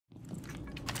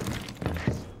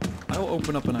I'll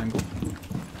open up an angle.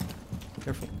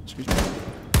 Careful, excuse me.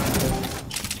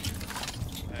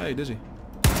 Hey, Dizzy.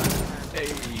 Hey.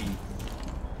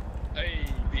 Hey,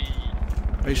 B.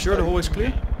 Are you sure the hole is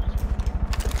clear?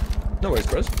 No worries,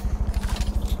 bros.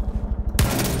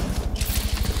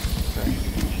 Okay.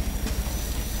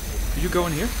 Could you go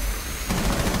in here?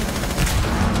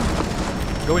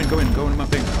 Go in my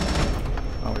ping.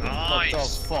 Oh, wait. Nice. What the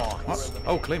fuck? What?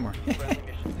 Oh, Claymore.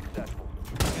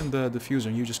 And the diffuser,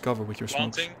 and you just cover with your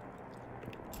smokes. Planting.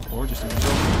 Or just do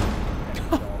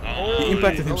himself. Oh, He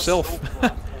impacted himself.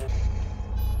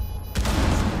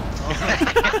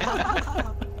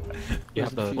 Yeah,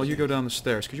 Well, you go down the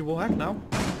stairs. Could you wall hack now?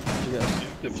 you guys.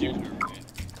 diffuser.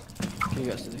 Can you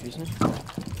guys do the fusion? I'm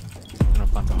gonna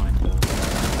plant behind the...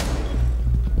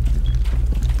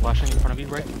 Flashing in front of you,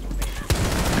 right?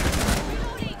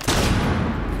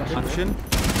 Push in.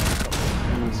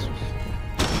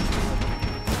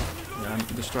 Yeah, I'm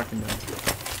distracting them.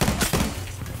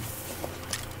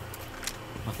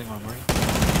 Nothing on right.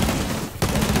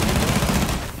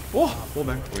 Oh!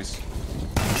 Wallbang. Boys.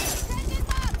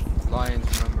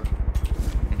 Lions, remember.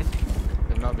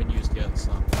 They've not been used yet,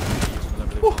 so use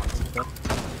whatever they want.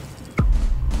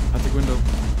 Attic window.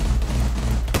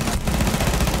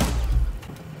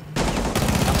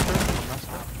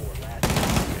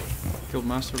 Killed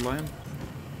Master Lion.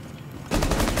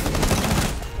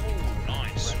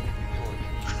 Nice.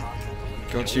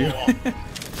 Got you.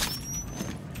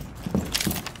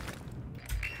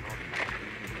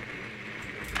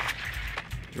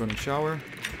 You want a shower?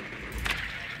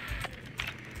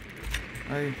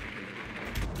 They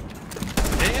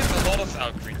have a lot of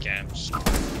Valkyrie camps.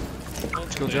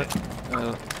 Kill Jet.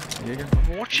 Jaeger.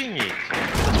 I'm watching it.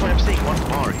 That's why I'm saying one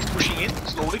bar. He's pushing in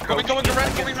slowly. Coming to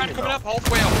red, coming up,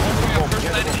 halfway up,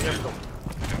 first landing.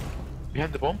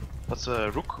 Behind the bomb. That's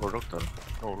a Rook or Doctor.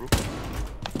 No, Rook.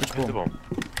 Which Behind the bomb?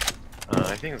 bomb.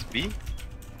 I think it's B.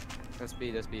 That's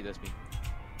B, that's B, that's B.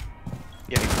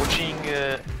 Yeah, he's watching.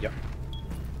 Yeah.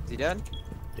 Is he dead?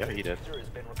 Yeah, he did.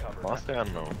 Master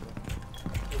unknown.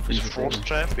 Freeze There's a frost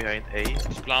trap behind A.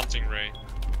 He's planting Ray.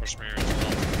 Or smearing.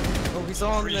 Oh, he's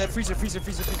on freezer.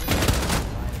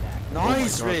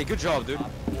 Nice, Ray. Good job, dude.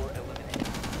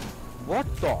 What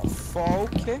the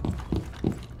fuck? Okay.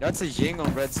 That's a Ying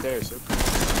on red stairs. Okay.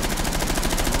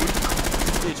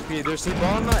 HP. There's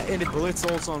Hibana and a Blitz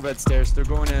also on red stairs. They're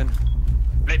going in.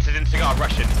 Blitz is in cigar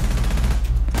Russian.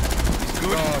 He's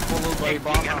good. Followed by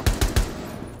Hibana.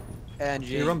 And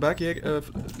Can you Ying. run back, Jaeger?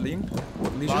 Lean?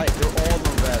 Legion? Right, they're all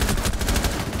on red.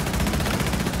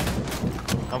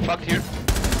 I'm fucked here.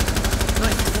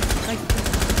 Nice.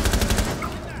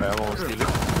 I won't steal it.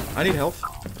 I need health.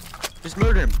 Just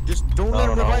murder him. Just don't let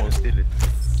him I revive won't him. steal it.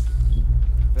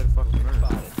 Better fucking murder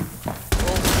him.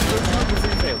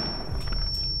 Oh,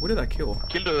 What did I kill?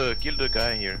 Kill the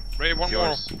guy here. Ray, one It's more.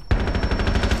 yours.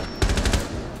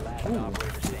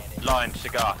 Line,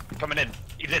 cigar. Coming in.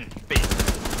 He's in. B.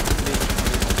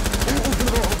 open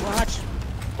the door, open the hatch.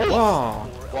 Wow!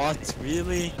 What?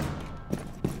 Really?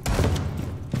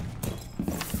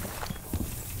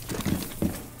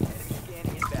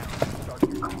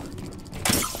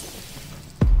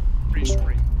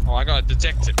 Pre-spray. Oh, I got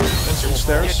detected. What's your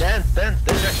Stairs? Dance.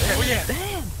 Oh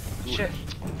yeah. Shit.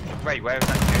 Wait, where was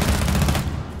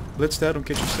that Blitz dead on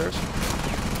kitchen stairs.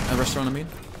 And restaurant, I mean.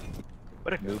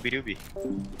 What a nooby doobie.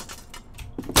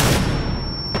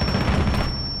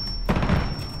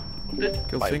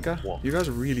 Killed Finka. You guys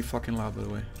are really fucking loud, by the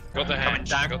way. Got the Coming hatch.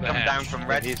 down, Got the coming down hatch. from Red,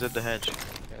 red. he's at the hedge.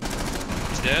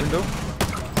 He's dead. Window.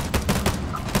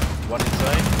 One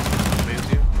inside.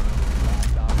 Maybe you.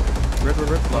 Red.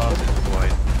 Last is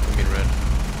white. I mean red.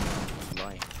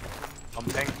 I'm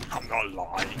pink. I'm not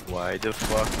lying. Why the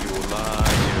fuck you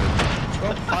lying?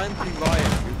 Stop planting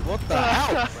lion, dude. What the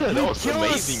hell? That was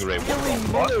amazing, Ray. What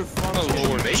the fuck? Motherfucker.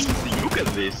 Oh, amazing. Look at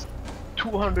this.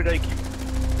 200 IQ.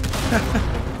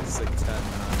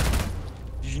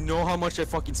 610. Do you know how much I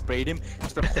fucking sprayed him?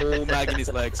 Just a whole mag in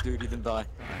his legs, dude. He didn't die.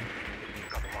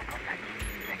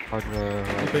 Hard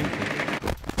Helping.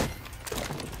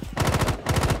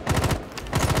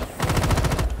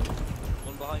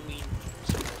 One behind me.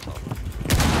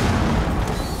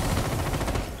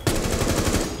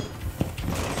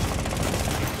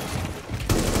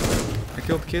 I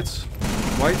killed kids.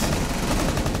 White.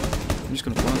 I'm just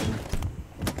gonna plant him.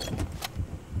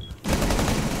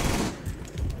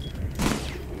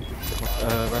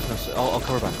 Rasmus, I'll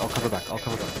cover back.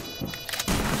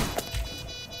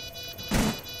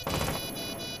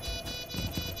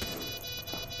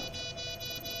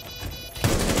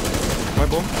 My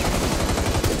bomb.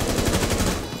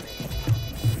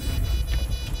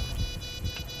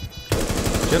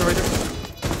 Generator.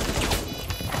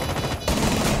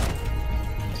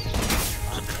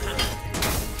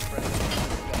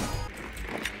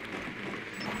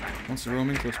 Plants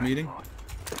roaming towards meeting.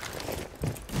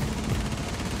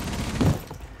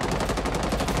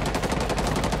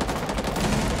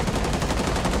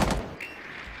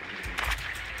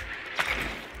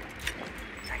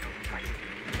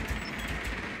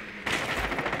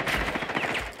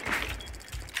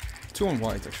 Two on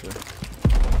white actually.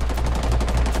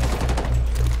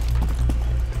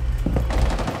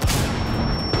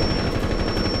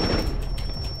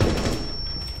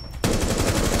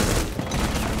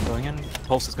 Going in.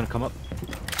 Pulse is gonna come up.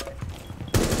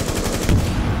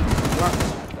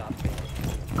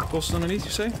 Pulse underneath,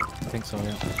 you say? I think so,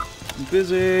 yeah. I'm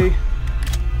busy.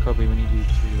 Kobe, we need you to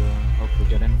hopefully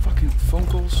get in. Fucking phone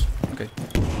calls. Okay.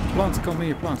 Plant, come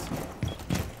here, plant.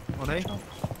 On A?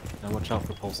 Now watch out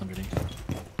for pulse underneath.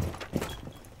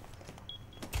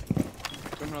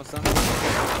 Criminal son.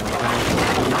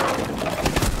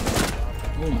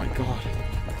 Oh my god.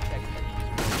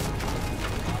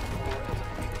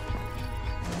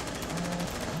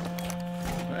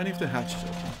 Are any of the hatches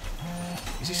open?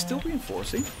 Is he still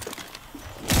reinforcing?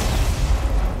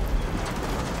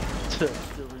 Still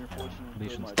reinforcing.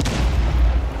 Lesions.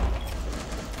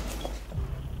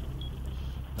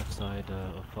 Left side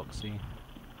of Foxy.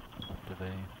 Left of A.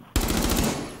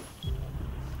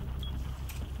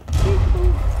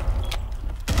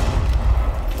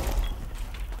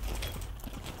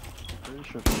 Pretty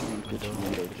sure it should be kitchen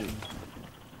window too.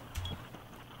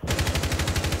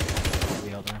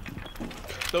 Probably out there.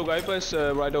 So Viper is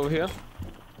right over here.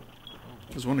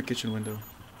 There's one in the kitchen window.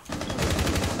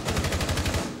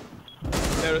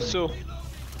 There is two.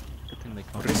 Good thing they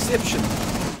can't. Reception!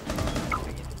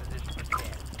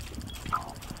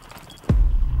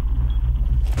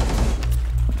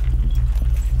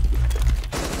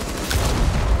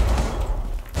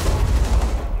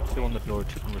 Two on the floor,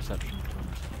 two on reception.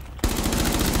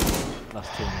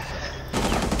 Last two on reception.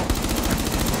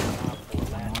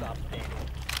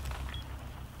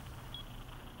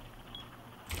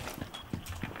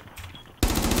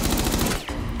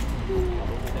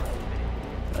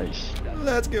 Nice.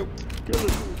 Let's go! Kill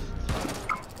it.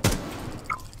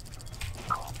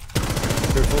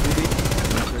 Careful, BB.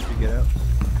 Where'd you get out?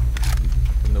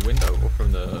 From the window or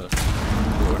from the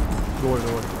door?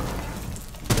 Door.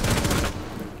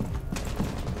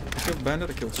 I killed Bandit,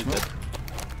 I killed Smoke.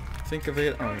 Think of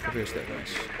it. Oh, Kaveer's dead,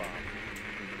 nice.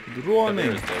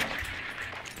 Running!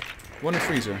 One in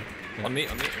freezer. On me.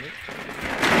 Is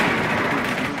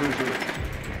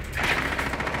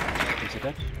he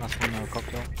dead? Last one,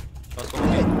 cocktail. Last one on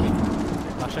me.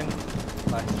 Flashing.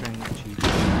 Last string, cheese.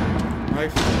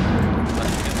 Knife.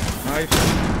 Knife.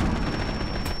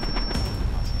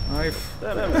 Knife.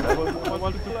 Damn it, I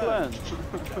wanted to plan.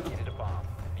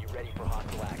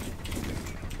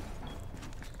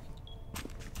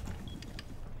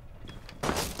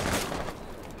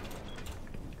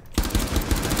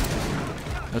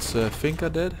 That's Finka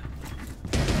dead.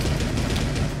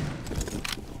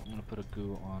 I'm gonna put a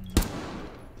goo on.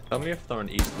 Tell me if they're on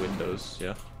east windows,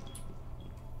 yeah.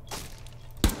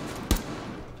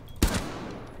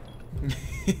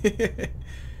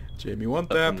 Jamie, one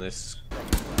Up tap. from this.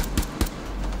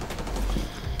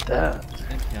 That.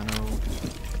 Piano.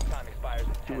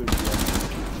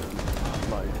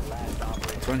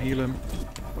 Try and heal him.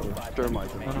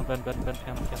 Thermite. No, Ben,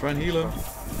 piano. Try and heal him.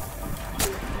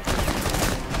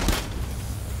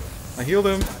 I healed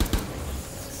him.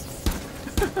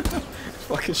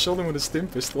 Fucking shot him with a stim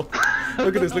pistol.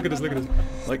 Look at this.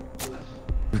 Like.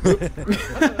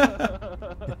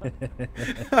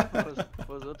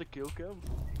 Was that the kill cam?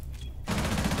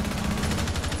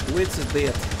 Wits is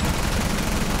dead.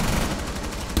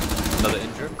 Another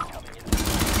injured.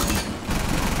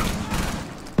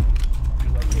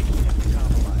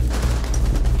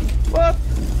 What?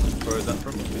 Where is that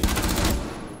from?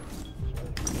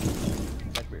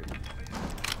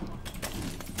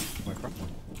 Where from?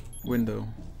 Window.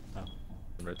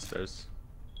 Red stairs.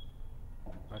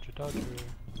 Roger Dodger.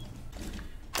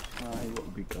 He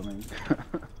won't be coming.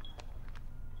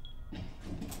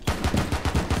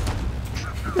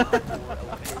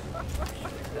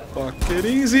 Fuck it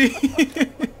easy.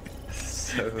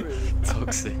 So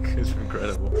toxic, it's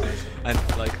incredible. And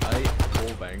like I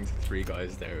wall banged 3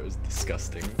 guys there, it was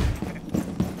disgusting.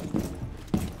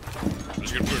 I'm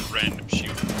just gonna put a random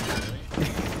shield.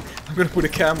 I'm gonna put a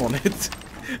cam on it.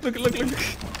 Look. Do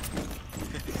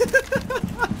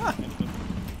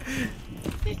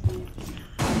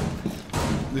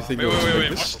you think it was Wait, like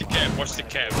this? watch the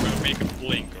cab, we're gonna make a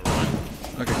blink, alright?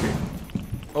 Okay.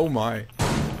 Oh my.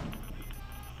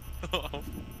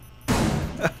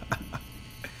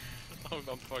 I'm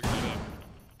fucking it up.